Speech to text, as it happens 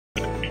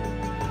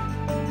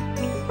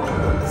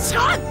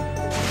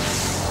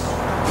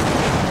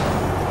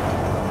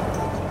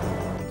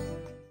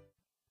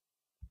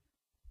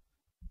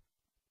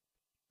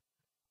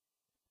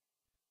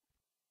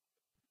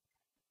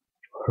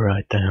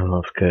Alright, hello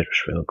of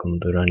course, welcome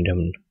to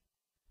random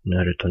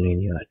Naruto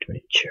Ninja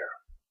adventure.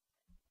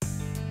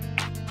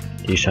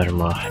 These are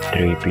my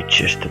 3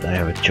 bitches that I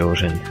have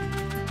chosen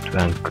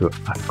to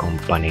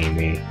accompany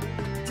me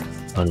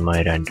on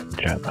my random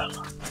travel.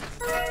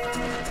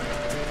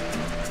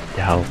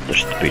 The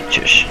hottest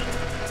bitches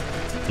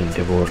in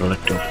the world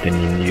of the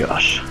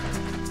ninjas.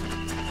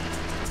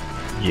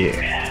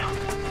 Yeah.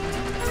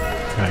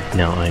 Right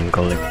now I'm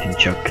collecting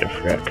chakra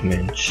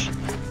fragments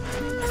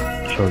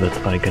so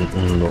that I can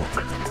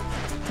unlock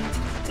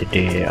the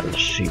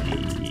DLC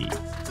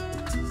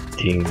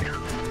thing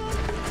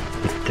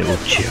with the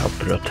Uchiha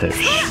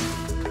brothers.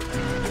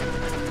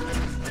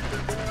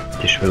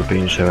 This will be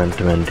in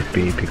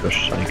 720p because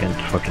I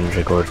can't fucking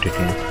record it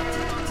in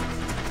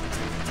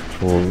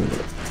full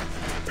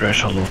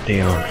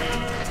resolution.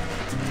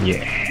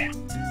 Yeah.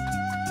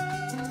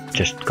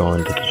 Just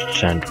going to the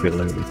sand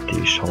pillar with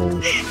these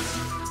hoes.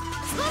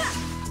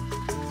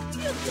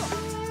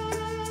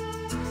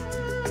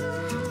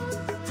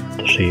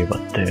 To see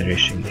what there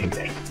is in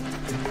here.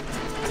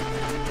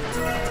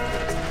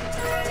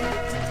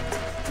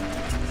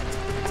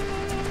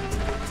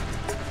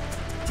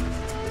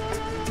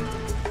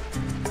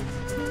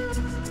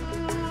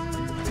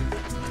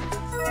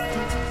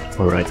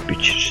 Alright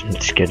bitches,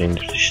 let's get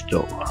into the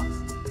store.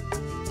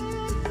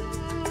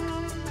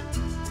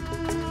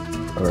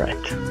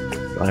 Alright,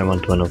 I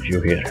want one of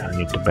you here, I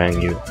need to bang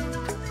you.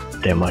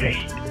 Temari.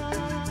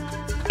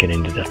 Get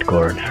into that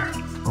corner,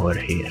 over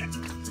here.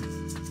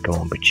 Come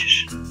on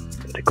bitches,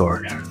 to the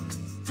corner.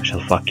 I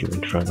shall fuck you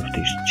in front of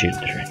these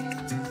children.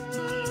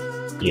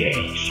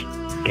 Yes,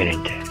 get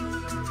in there.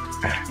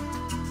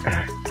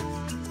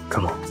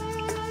 Come on.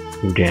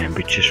 You damn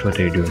bitches, what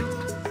are you doing?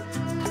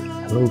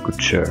 Hello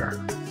good sir.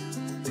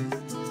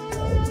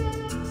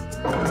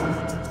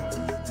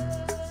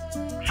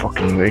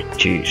 Fucking wet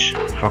cheese,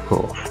 fuck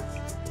off.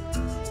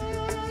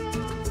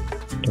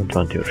 Don't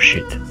want your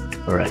shit.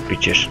 Alright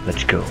bitches,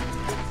 let's go.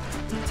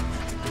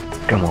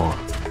 Come on,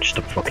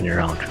 stop fucking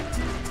around.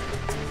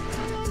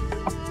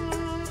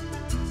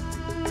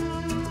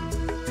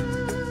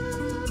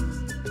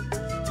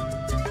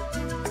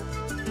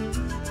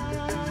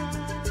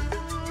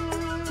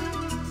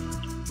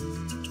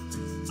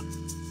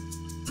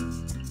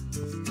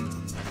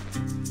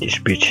 This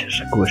bitch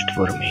has a quest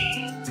for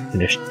me.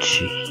 Let's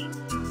see.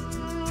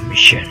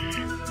 Mission.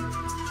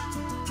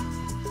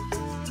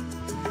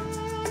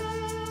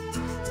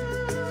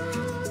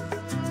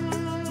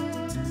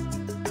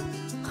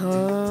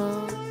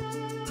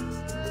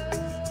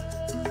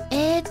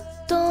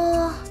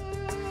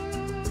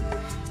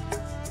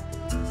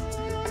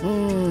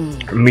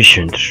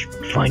 Missions.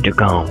 Find a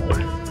camp.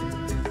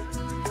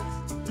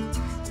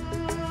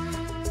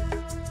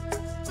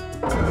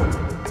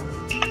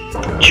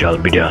 It shall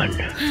be done.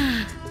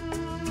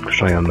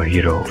 Because I am a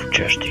hero of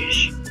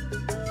justice.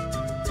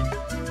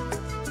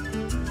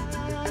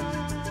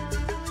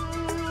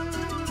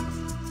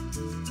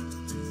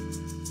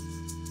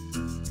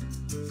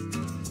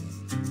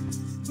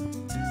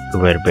 You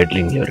were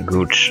peddling your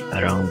goods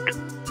around.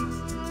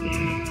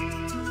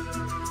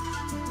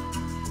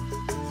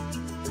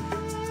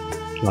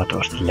 What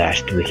was the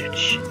last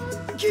village?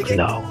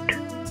 Cloud.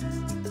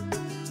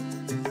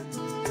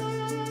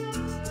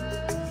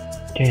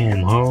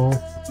 Damn ho.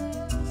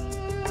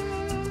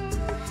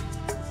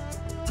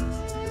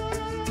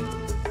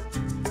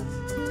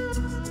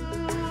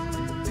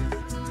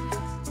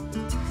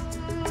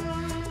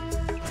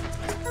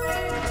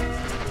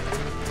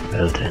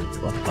 Well then,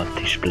 what about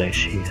this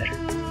place here?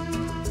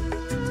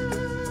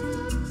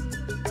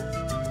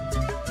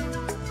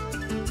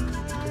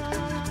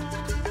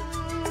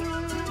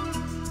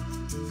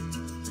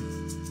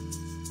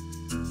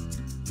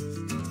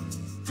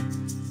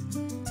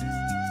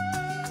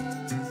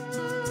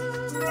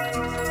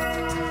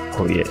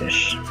 Oh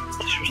yes,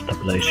 this was the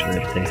place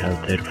where they had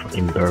their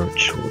fucking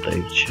birds who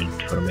they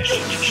sent for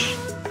messages.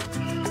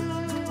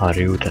 Are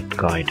you that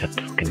guy, that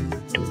fucking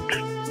dude?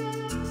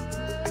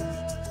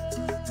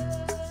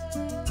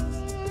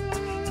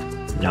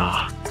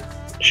 Nah,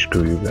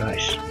 screw you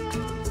guys.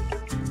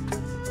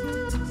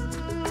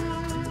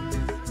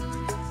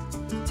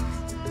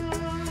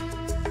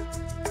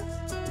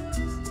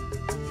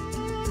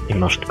 He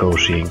must go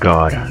see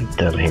Gara and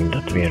tell him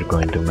that we are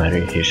going to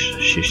marry his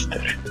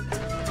sister.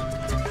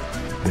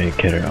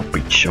 Make her a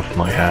bitch of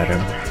my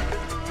harem.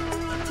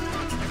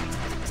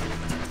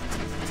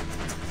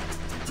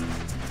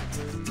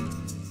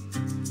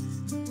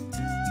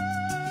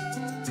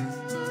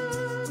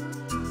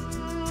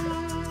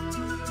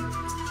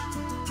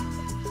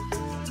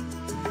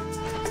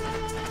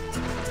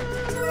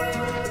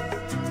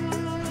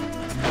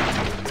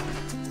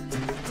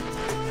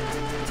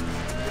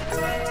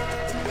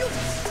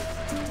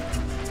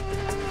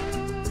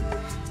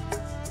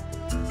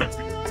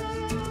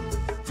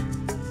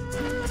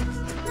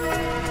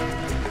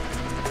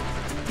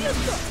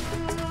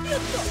 Oh,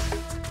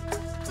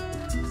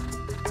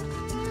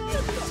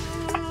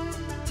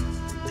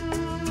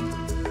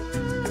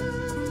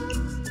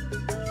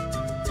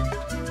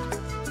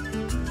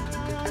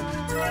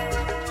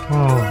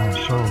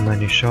 so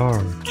many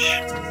shards.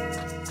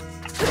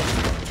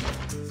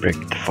 Break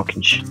the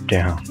fucking shit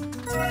down.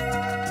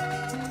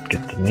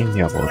 Get the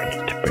ninja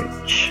world,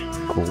 bitch.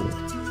 Cool.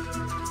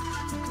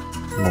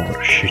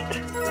 More shit.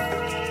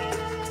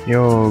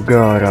 Yo,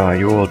 Gara,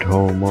 you old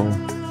homo.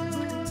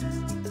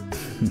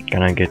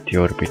 Can I get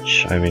your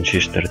bitch? I mean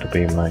sister to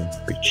be my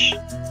bitch.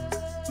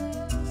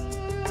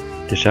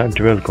 The sound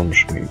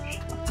welcomes me.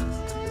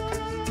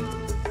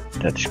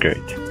 That's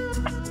great.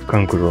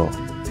 Kankuro.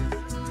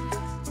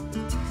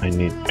 I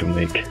need to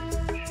make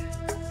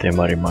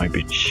Temari my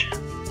bitch.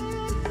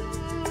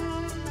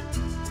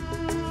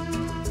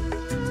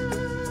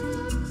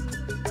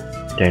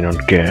 They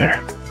don't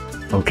care.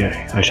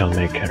 Okay, I shall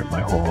make her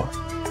my whore.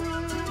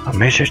 A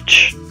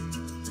message?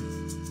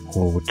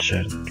 Who would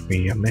send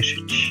me a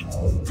message?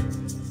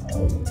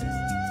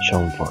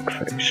 Some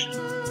fuckface.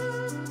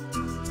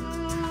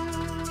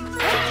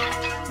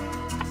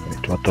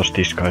 Wait, what was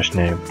this guy's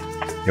name?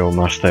 Yo,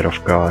 Master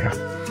of Gara.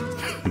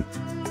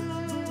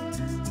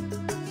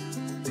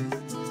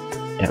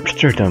 Damn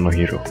straight I'm a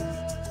hero.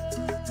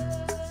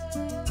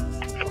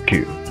 Fuck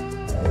you.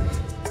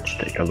 Let's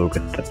take a look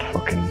at that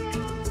fucking...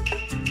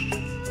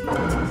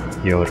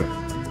 your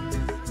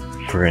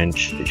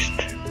French list.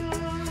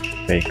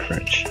 Fake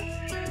French.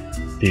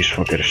 These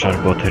fuckers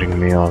are bothering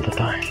me all the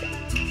time.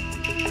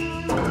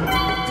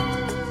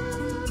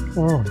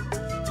 Oh.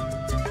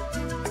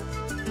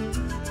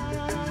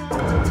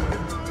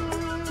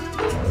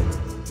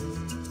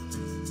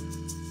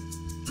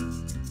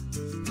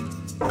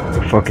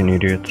 You fucking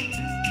idiot.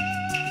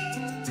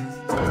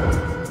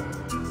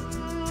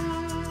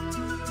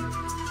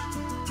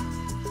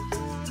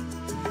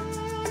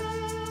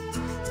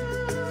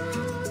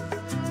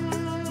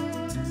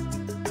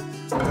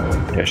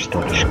 Yes,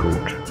 that is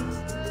good.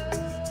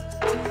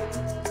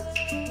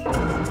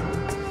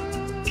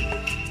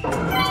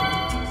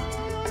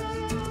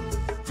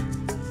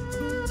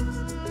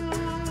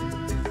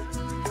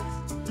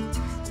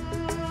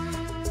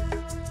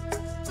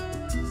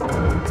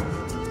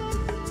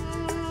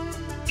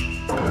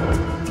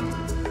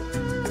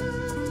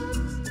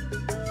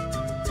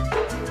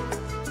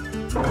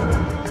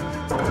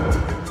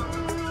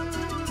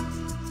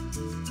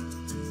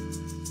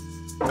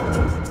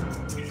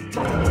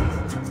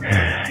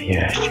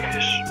 Yes,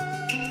 yes.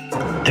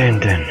 Then,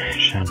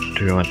 Sam,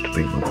 do you want to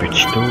be my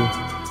bitch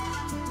too?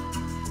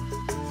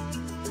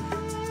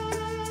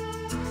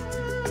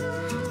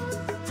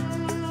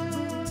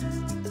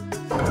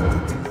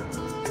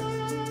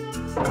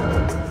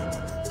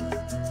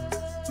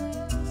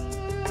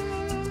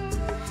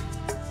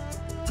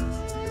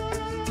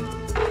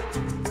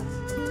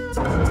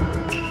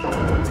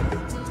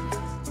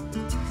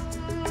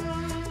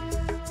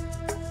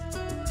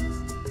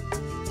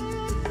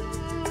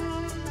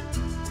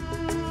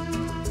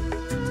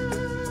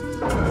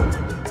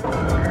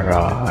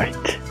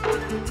 Right.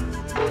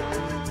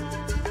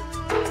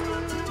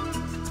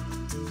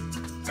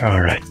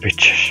 Alright,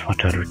 bitches,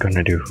 what are we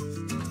gonna do?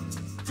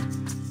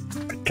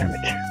 God damn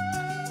it.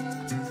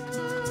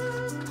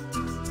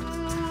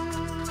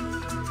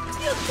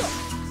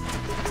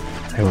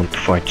 I want to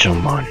fight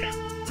someone.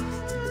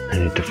 I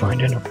need to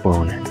find an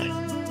opponent.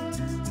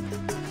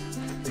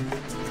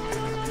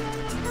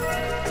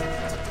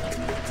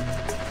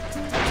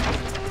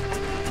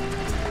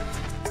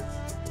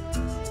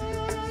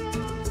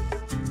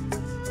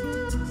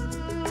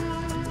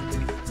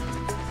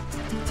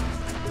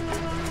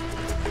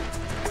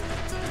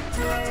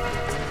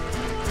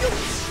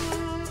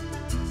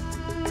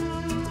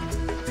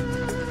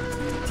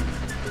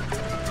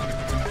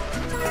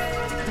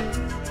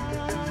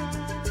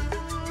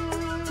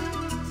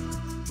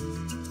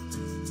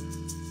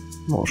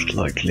 Most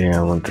likely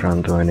I won't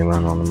run to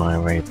anyone on my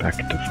way back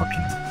to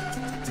fucking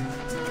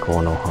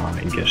Konoha,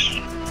 I guess.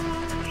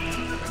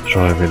 So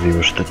I will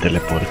use the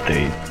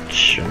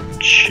teleportation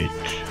shit.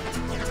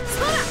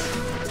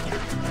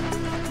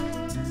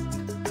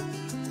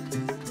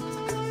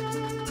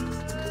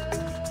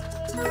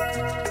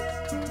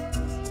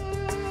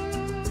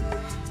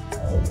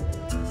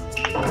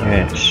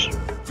 Yes.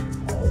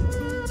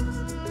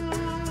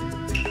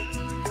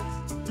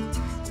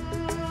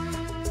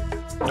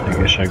 I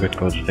guess I could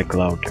go to the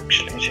cloud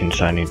actually,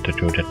 since I need to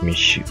do that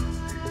mission.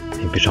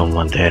 Maybe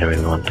someone there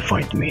will want to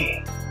fight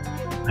me.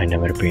 I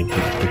never been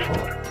here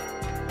before.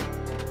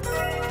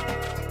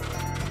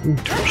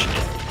 Interesting.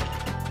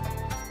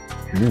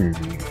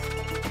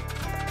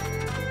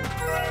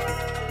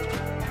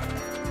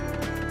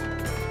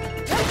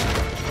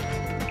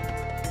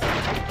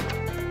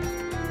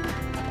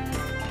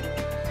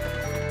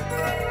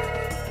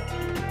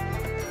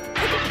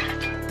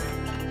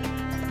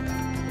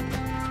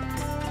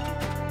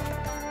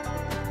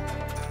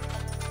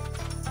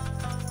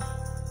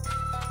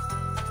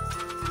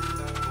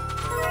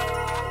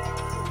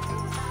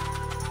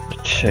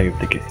 Save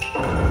the game.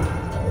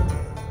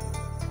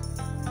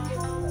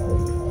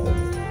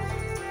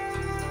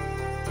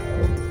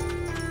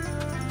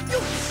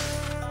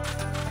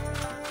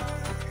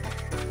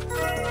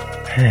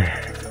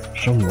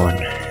 Someone.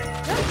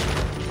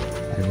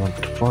 I want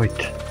to fight.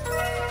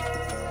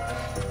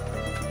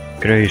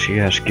 Crazy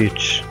ass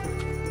kids.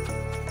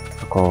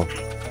 Fuck off.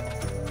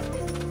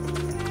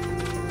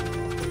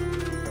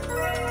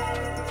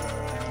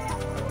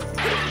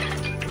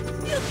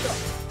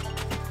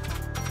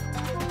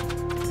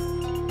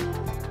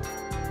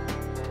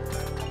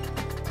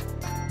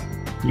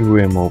 You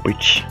emo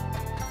bitch.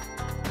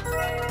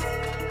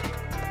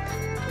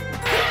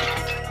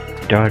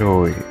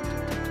 Daroi.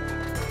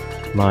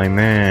 My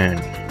man.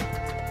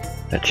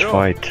 Let's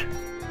fight.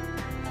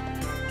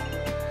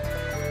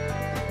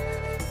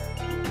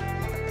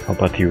 How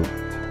about you?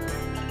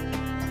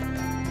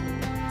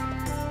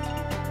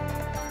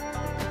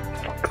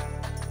 Fuck.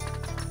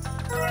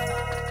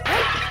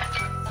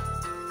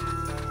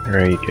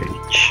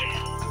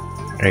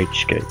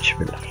 Rage Gage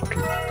will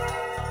fucking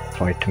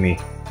fight me.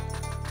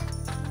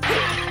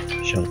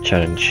 Shall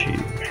challenge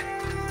him.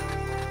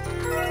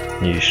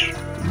 He's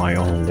my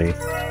only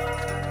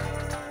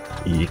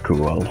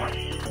equal. I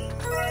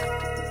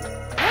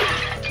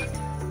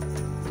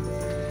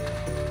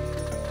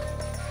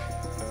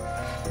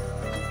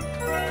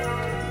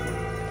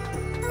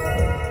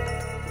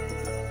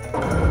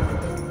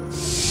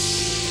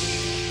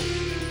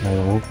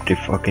hope they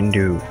fucking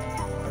do.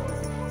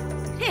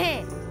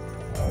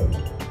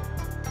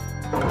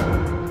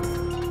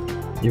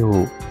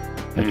 You,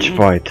 let's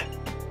fight.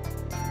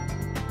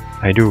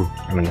 I do.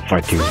 I'm gonna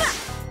fight you.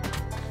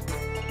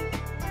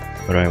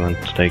 But I want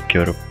to take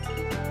your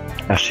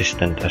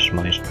assistant as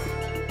my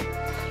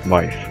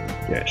wife.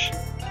 Yes.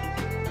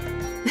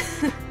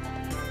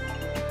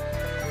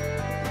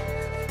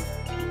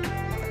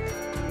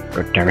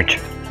 God damn it.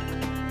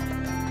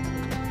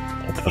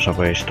 That was a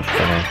waste of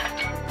time.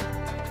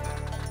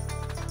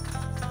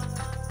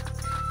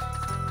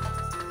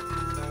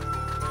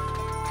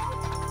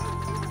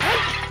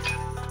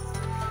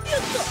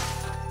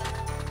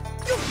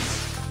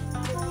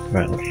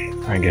 Well,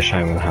 I guess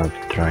I will have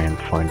to try and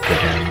find the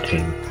damn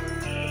thing.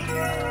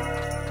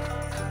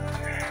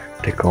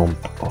 The comp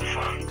of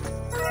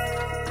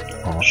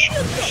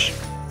awesomeness.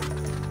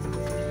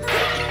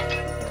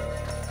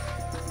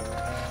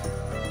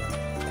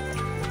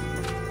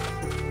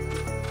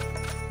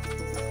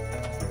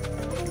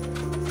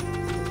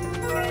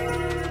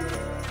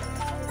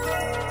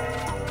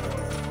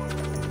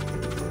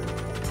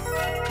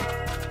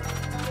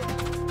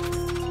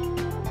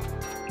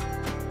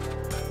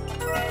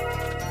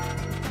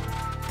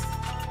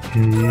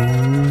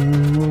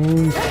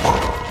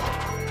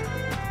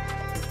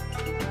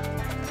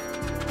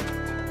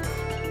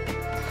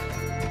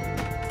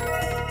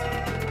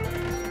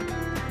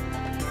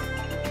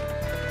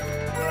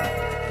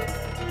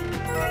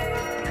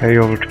 Hey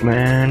old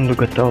man,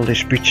 look at all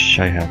these bitches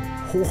I have.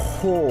 Ho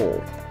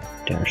ho!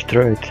 Damn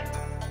straight.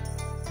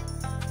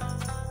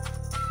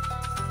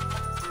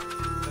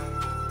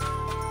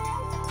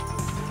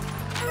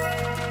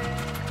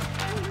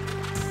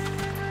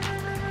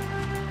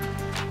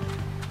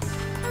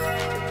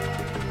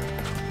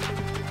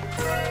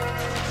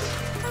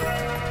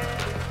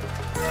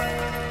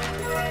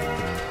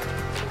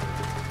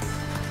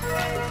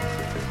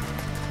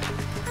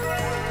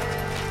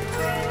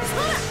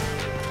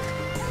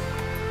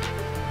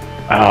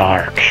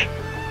 Ark.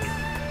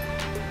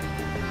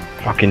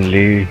 Fucking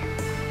Lee.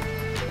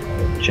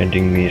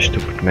 Sending me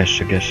stupid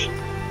messages.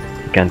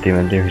 He can't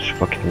even live his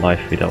fucking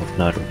life without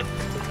Naruto.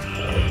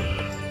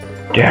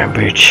 Damn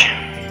bitch.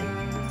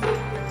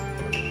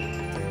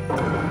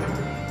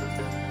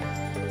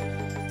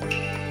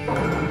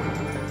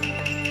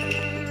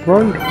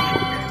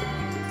 Wonderful.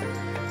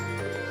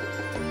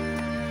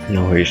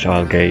 No, he's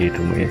all gay to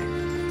me.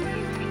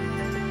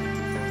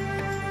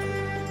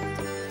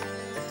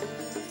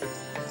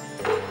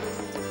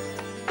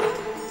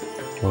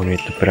 No need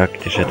to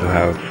practice it to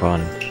have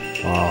fun.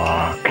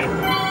 Fuck.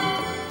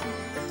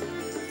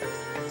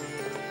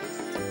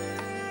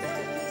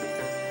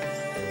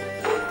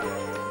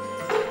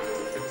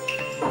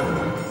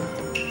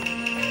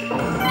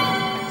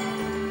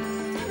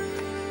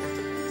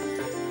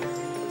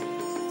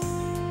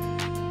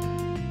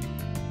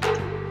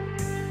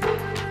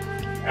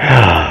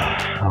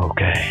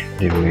 Okay,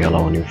 leave me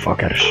alone, you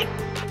fuckers.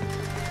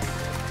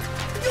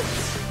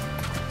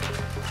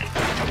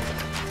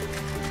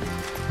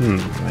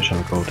 I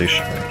shall go this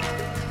way.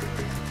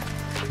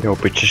 Yo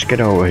bitches, get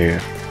over here.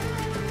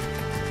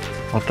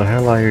 What the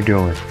hell are you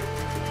doing?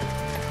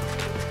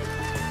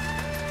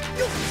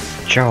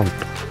 Jump!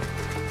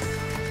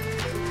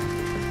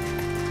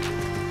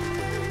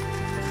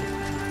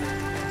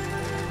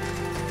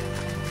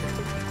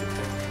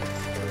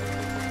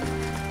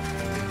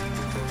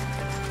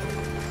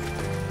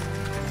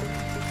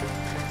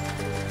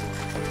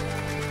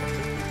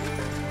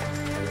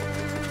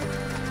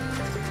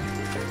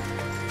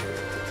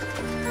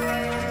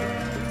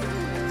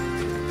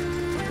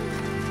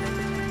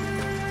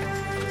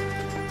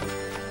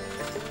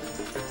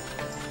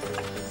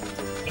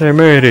 They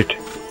made it!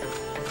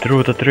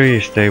 Through the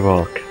trees they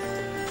walk.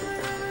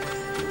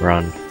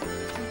 Run.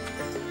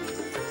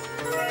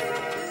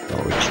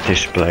 Oh, it's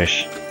this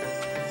place.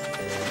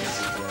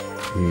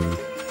 Hmm.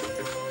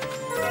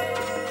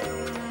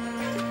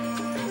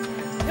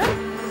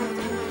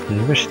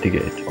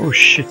 Investigate. Oh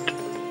shit.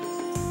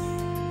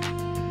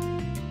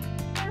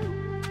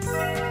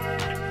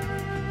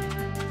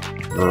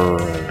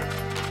 Bird.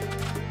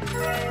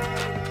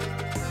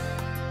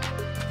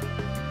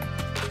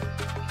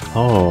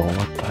 Oh,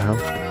 what the hell?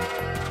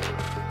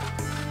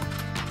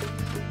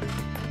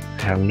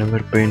 I have never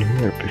been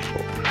here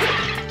before.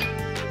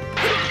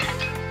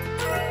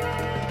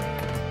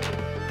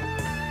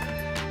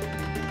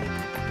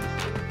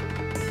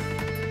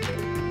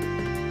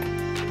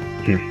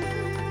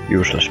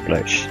 Useless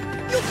place.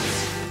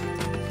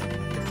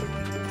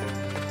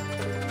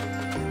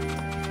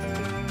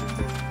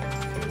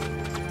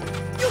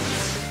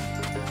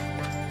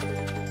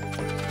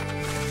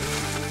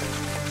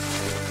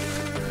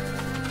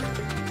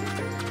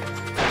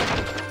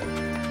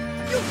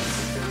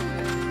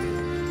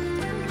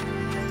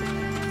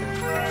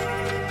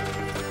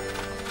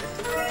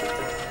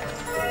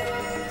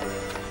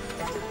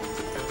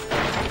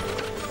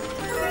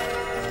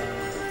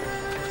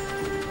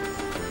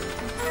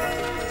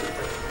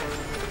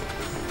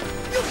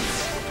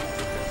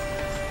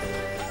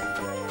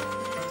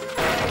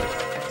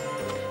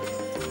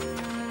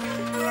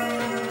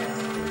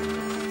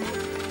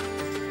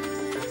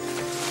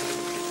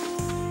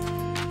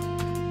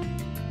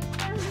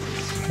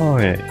 Oh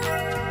hey.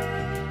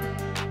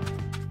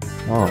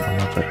 Oh,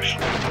 another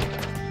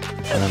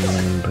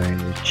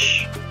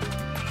branch.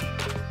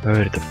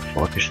 Where the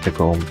fuck is the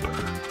comb?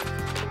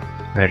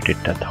 Where did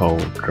that hole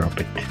drop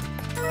it?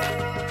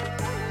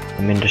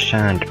 I'm in the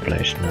sand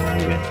place now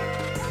again.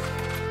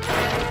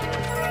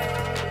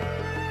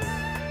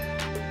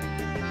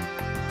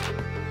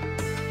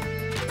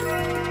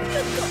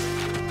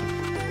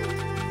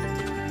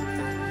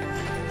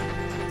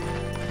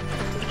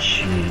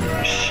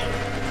 Jeez.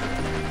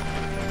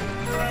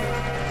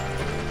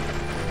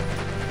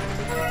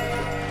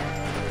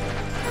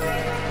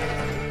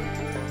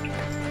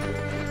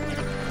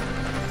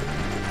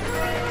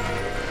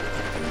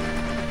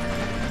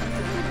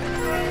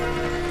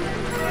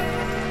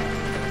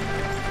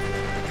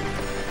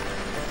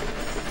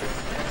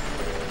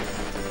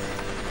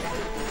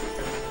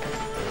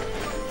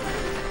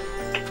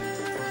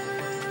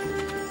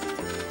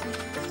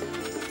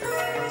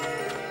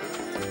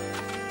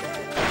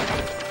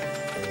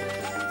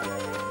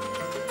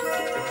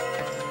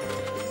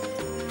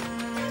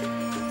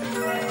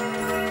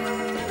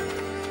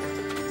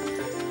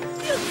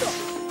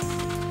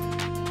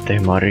 Hey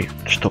Mari,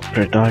 stop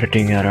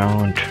retarding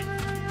around.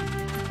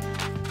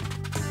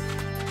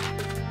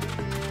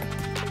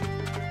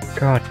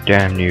 God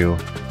damn you.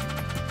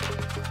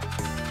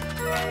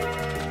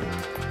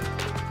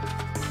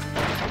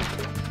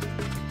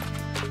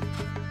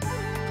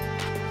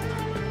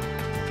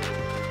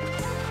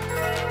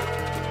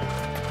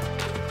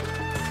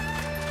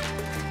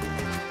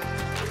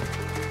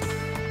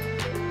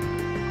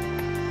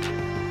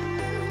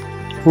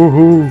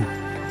 Woohoo!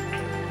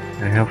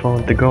 I have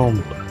found the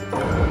gomb.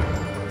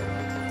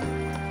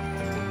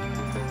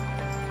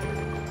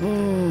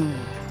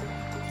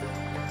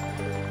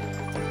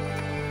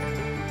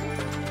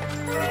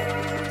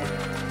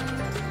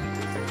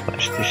 What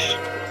is this?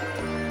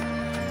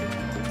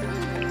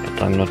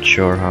 But I'm not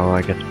sure how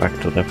I get back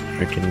to the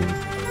freaking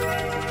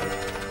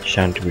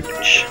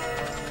sandwich.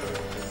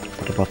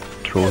 What about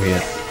through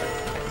here?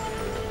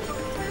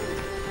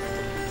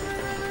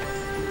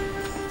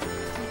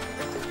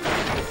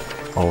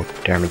 Oh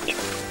damn it.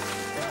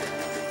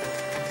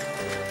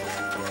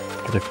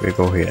 What if we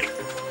go here?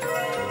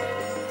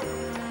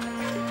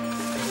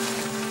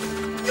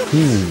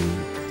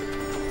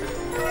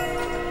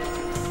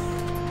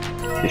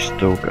 This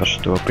took us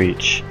to a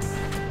beach.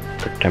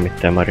 God damn it,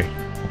 Tamari.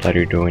 What are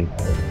you doing?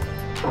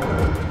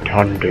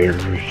 Thunder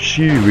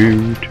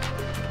seaweed.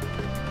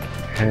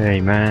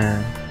 Hey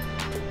man.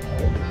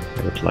 I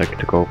would like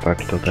to go back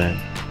to the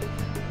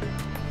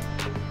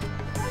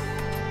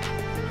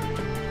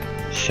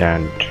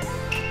sand.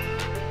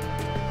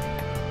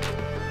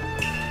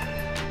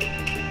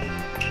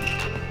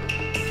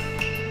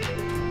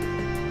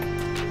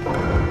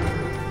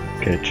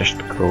 Okay, just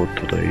go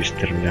to the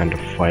eastern land of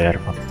fire,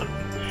 but...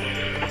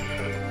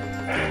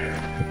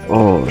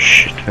 Oh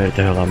shit, where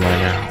the hell am I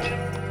now?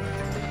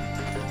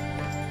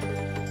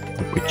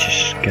 We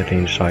just get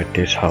inside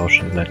this house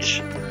and let's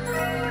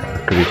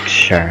have a quick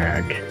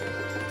shag.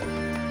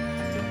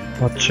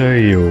 What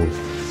say you?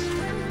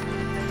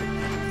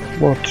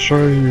 What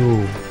say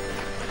you?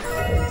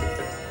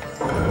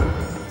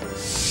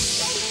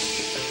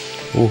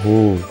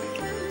 Woohoo!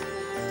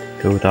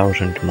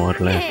 2000 more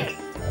left.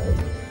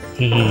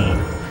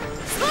 Hehe.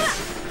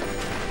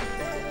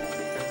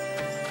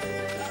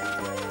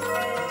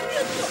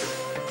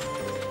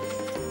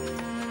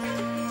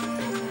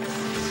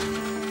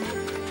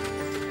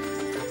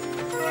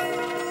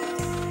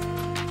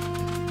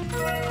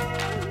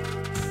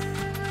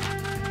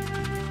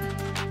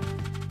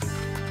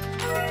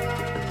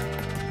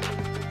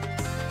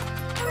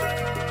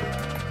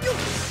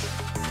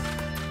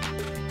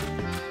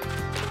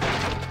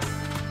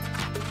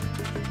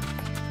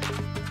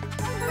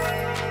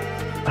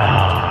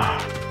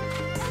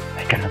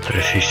 cannot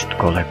resist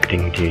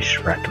collecting these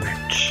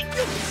fragments.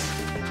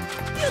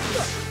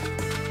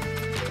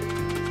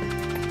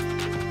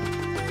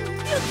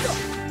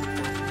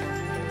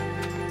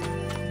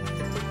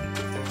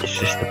 This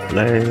is the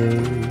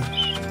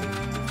place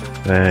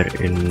where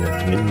in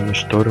Ninja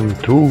Storm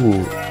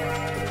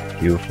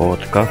 2 you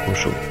fought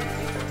Kakuzu.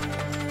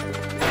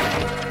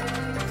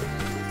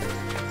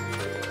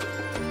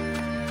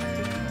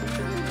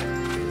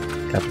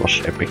 That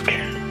was epic.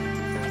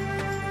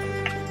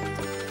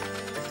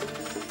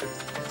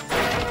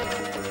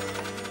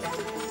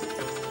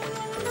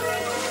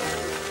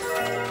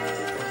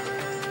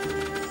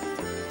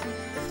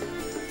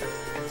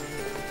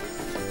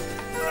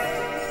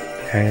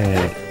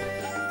 Hey.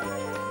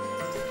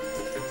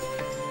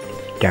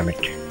 Damn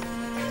it.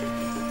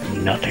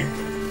 Nothing.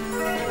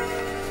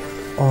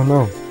 Oh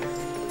no.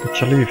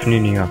 It's a leaf,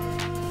 Ninja.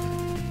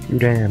 You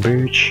damn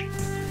bitch.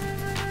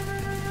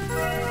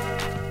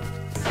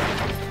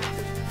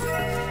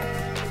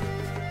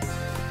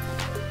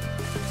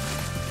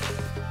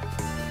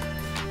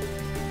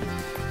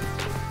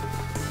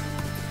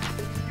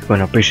 You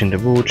gonna piss in the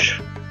woods?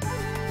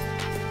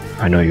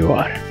 I know you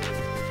are.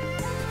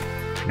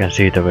 I can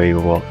see the way you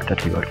walk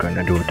that you are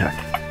gonna do that.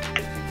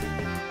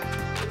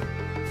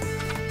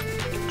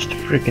 It's the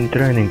freaking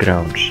training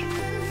grounds.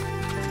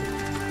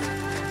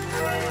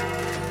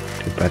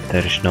 Too bad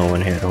there is no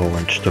one here who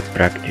wants to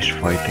practice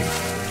fighting.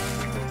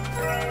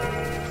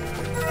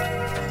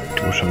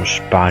 Do some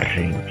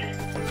sparring.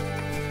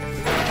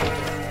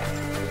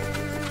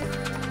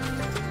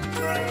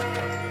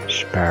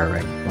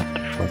 Sparring, what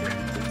the fuck?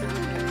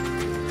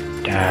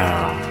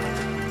 Damn.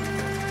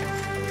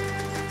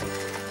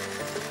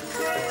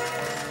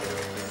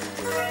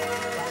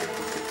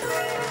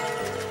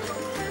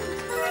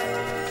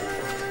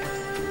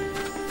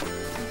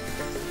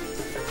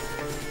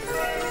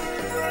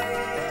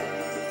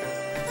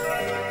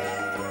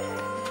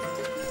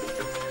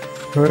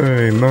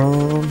 Hey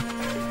mom,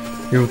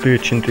 you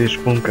teaching these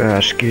punk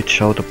ass kids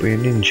how to be a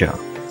ninja.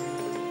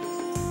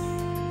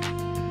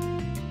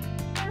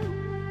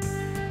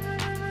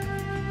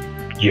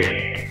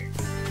 Yeah.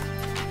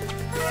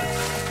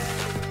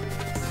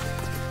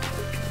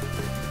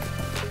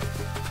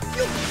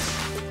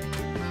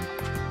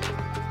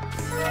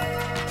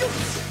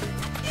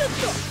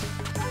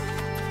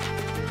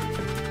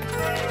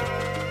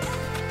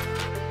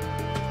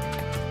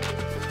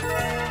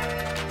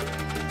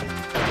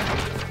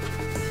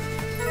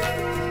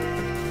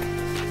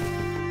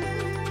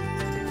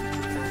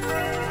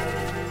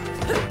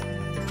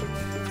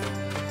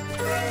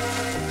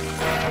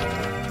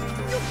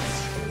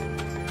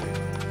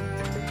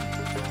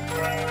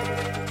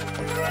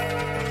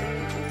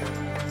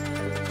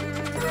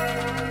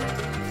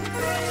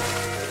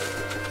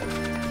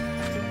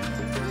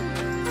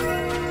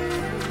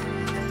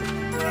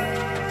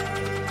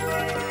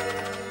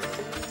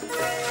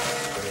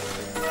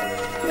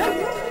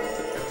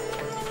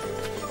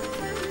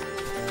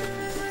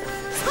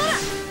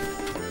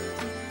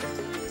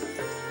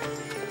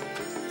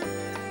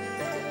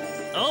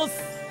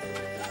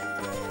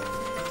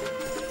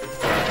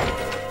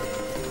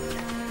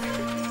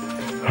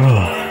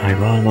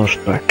 I'm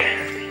almost back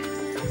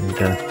in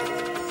the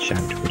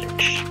sand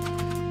village.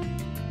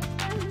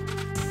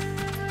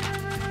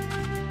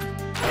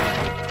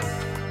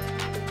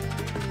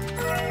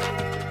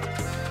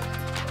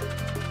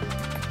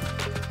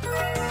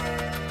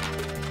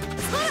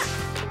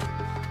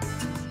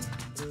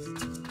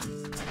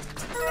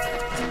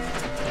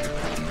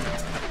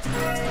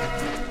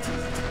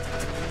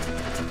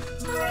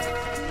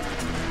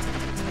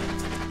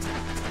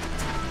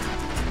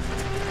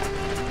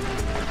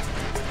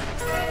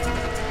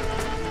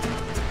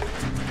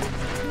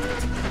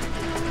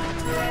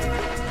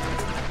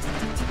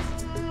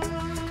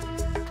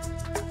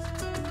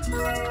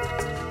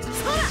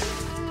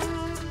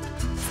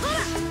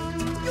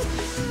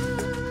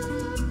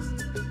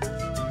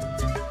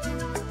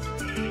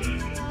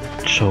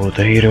 So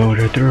the hero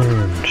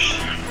returns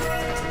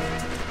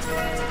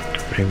to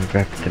bring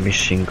back the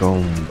missing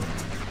comb.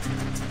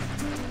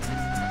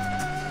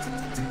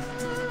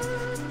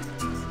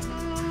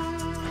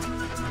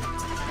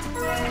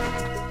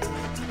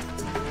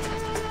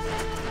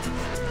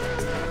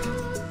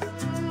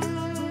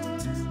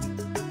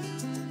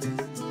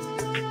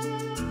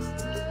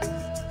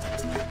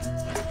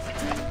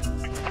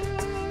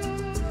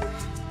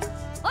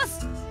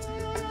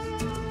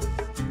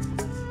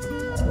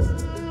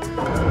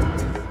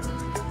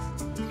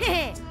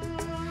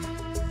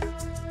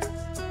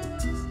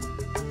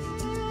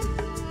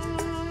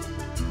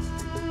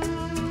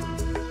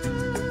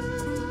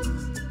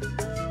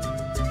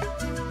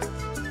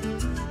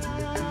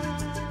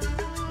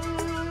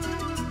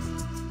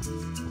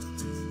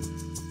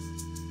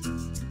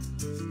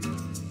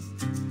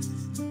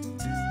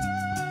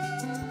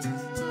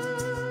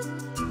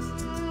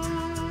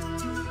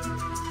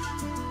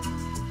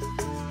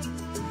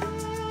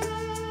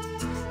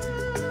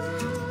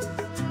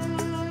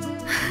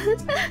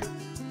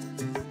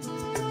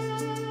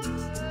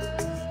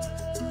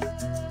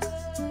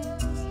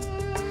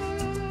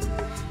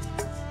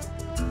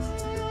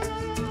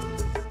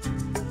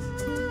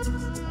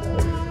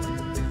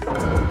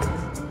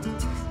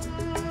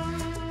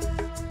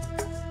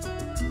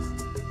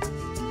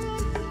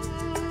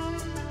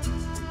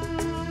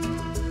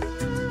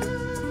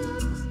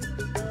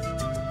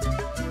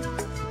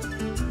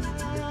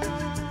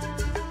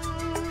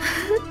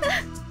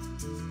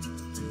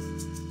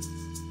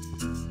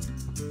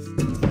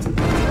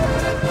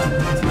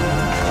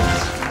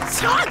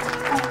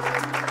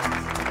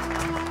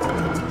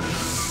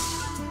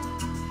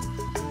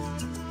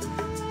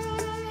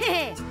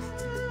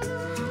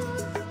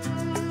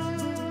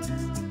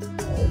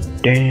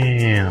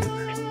 Damn!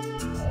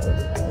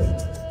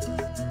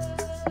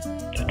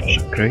 That was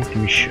a great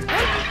mission.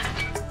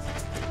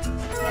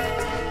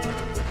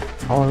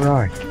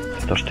 Alright,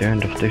 that was the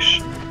end of this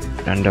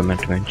random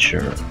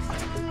adventure.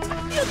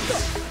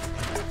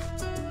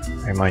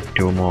 I might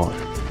do more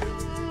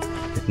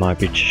with my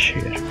bitches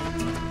here.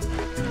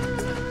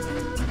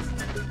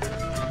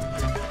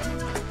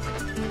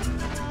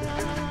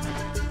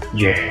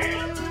 Yeah!